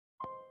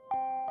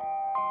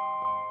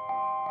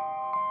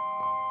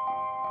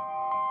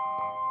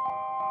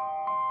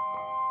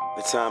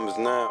The time is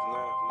now.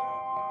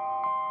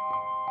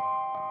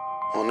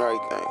 On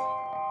everything.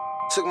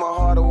 Took my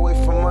heart away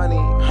from money.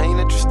 I ain't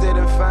interested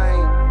in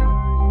fame.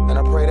 And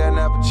I pray that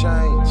never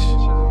change.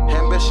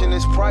 Ambition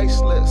is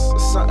priceless.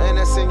 It's something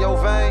that's in your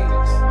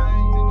veins.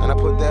 And I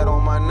put that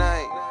on my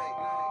name.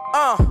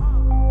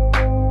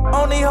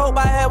 Only hope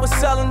I had was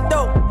selling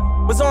dope.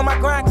 Was on my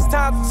grind cause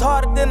times was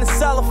harder than to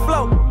sell a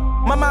float.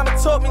 My mama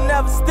taught me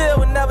never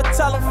steal and never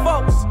tellin'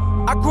 folks.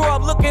 I grew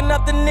up looking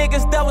up the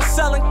niggas that was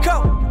selling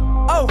coke.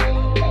 Oh,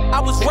 I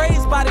was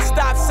raised by the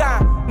stop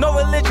sign. No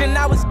religion,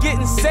 I was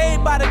getting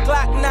saved by the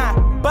Glock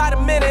 9. By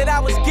the minute, I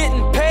was getting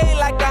paid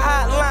like a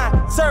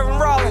hotline. Serving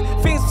rolling,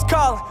 fiends was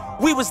calling.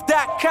 We was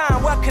that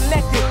kind, well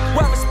connected,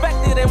 well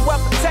respected and well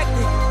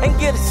protected. And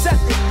get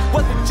accepted,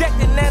 was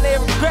rejected, now they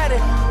regret it.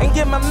 And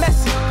get my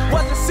message,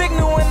 wasn't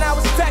signal when I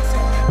was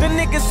texting. The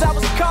niggas I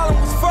was calling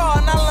was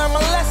fraud and I learned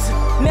my lesson.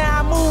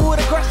 Now I move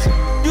with aggression,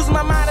 use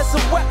my mind as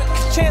a weapon.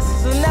 Cause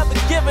chances are never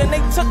given,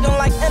 they took them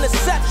like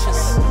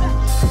interceptions.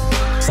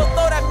 So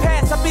throw that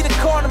pass, I'll be the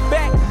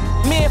cornerback.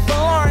 Me and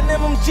Lauren,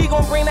 MMG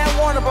gon' bring that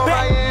Warner back.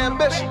 My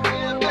ambition.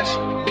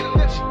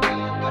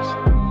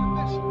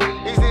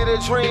 Easy to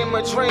dream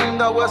a dream,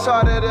 though it's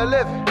harder to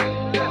live it.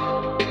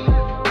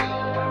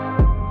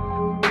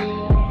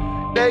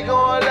 They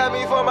gon' love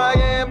me for my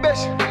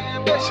ambition.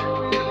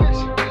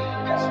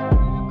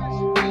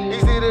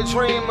 Easy to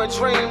dream a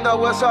dream,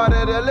 though it's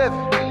harder to live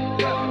it.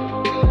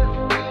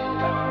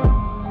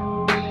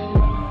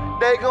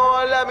 They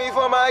gon' love me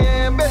for my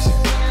ambition.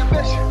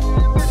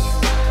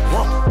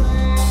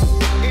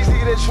 Easy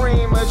to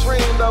dream a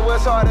dream, though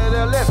it's harder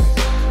to live it.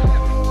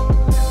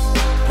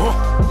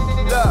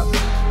 Look,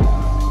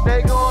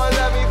 they gon'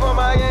 love me for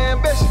my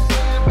ambition.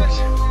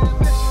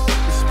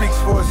 It speaks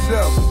for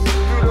itself.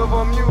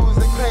 Beautiful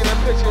music, painting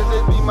pictures,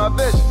 it be my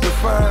vision.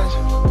 Define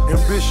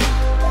ambition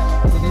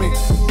for me.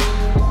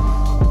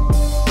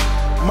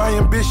 My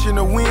ambition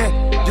to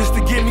win, just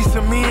to get me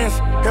some ends.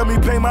 Help me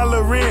pay my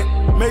little rent,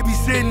 maybe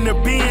sit in the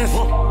bins.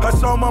 I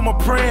saw mama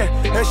praying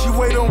as she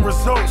wait on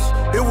results.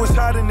 It was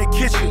hot in the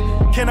kitchen,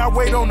 can I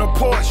wait on the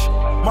porch?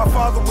 My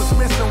father was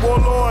missing,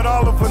 Warlord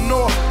Oliver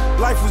North.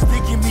 Life was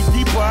digging me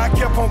deeper, I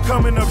kept on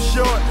coming up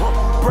short.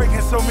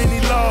 Breaking so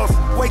many laws,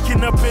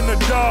 waking up in the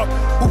dark.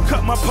 Who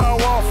cut my power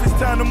off? It's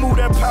time to move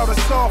that powder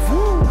soft.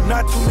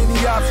 Not too many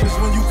options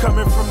when you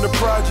coming from the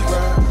projects.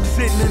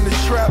 Sitting in the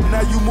trap,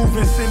 now you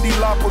moving Cindy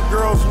Lauper.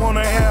 Girls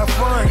wanna have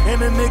fun,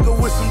 and a nigga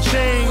with some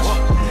change.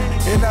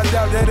 And I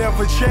doubt that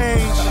ever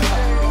change.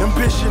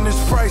 Ambition is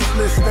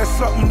priceless, that's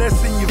something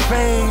that's in your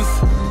veins.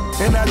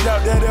 And I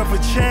doubt that ever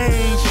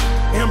change.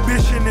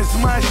 Ambition is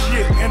my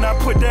shit, and I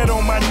put that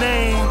on my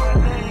name.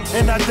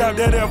 And I doubt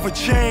that ever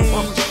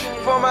change.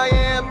 For my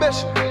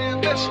ambition.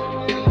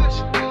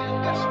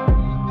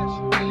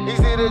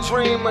 Easy to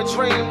dream a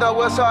dream,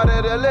 though it's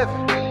harder to live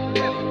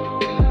it.